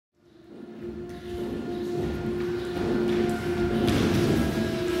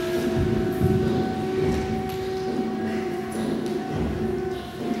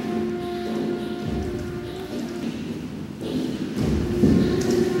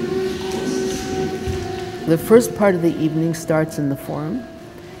The first part of the evening starts in the forum,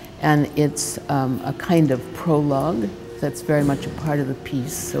 and it's a kind of prologue that's very much a part of the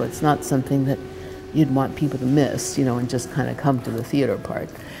piece, so it's not something that you'd want people to miss, you know, and just kind of come to the theater part.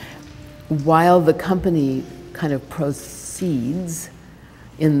 While the company kind of proceeds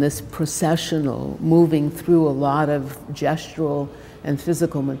in this processional, moving through a lot of gestural and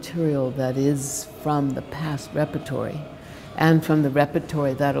physical material that is from the past repertory and from the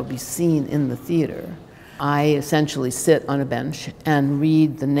repertory that'll be seen in the theater, I essentially sit on a bench and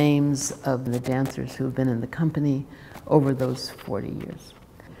read the names of the dancers who've been in the company over those 40 years.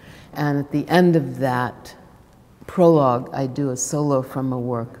 And at the end of that prologue, I do a solo from a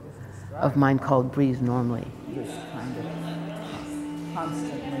work of mine called Breathe Normally. Just kind of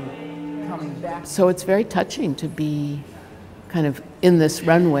constantly coming back. So it's very touching to be kind of in this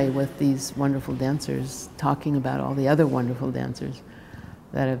runway with these wonderful dancers, talking about all the other wonderful dancers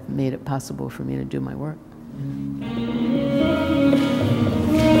that have made it possible for me to do my work.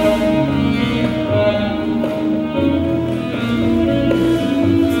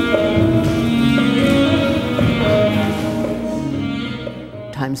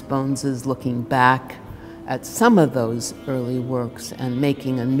 Times Bones is looking back at some of those early works and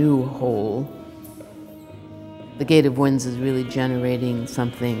making a new whole. The Gate of Winds is really generating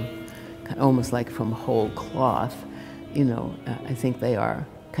something almost like from whole cloth. You know, I think they are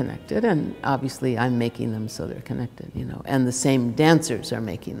connected, and obviously I'm making them so they're connected, you know, and the same dancers are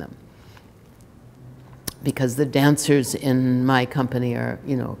making them. Because the dancers in my company are,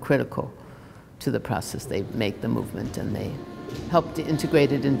 you know, critical to the process. They make the movement and they help to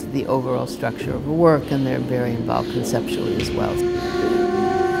integrate it into the overall structure of a work, and they're very involved conceptually as well.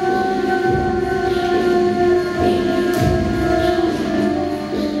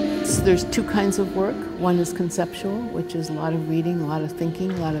 There's two kinds of work. One is conceptual, which is a lot of reading, a lot of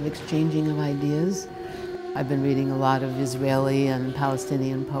thinking, a lot of exchanging of ideas. I've been reading a lot of Israeli and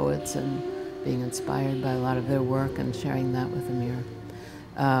Palestinian poets and being inspired by a lot of their work and sharing that with Amir.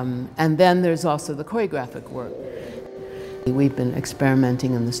 And then there's also the choreographic work. We've been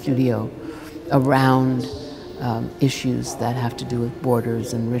experimenting in the studio around issues that have to do with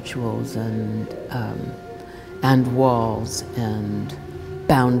borders and rituals and walls and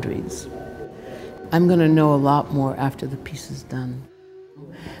boundaries. I'm going to know a lot more after the piece is done,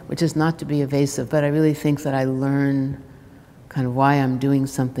 which is not to be evasive, but I really think that I learn kind of why I'm doing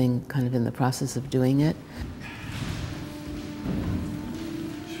something kind of in the process of doing it.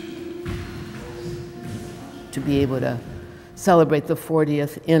 To be able to celebrate the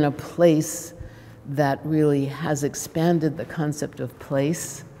 40th in a place that really has expanded the concept of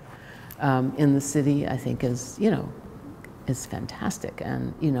place in the city, I think is, you know, is fantastic.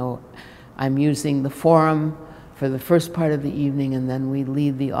 And, you know, I'm using the forum for the first part of the evening, and then we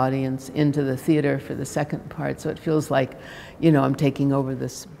lead the audience into the theater for the second part. So it feels like, you know, I'm taking over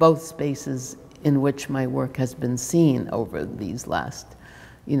both spaces in which my work has been seen over these last,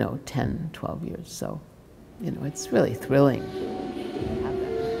 you know, 10, 12 years. So, you know, it's really thrilling.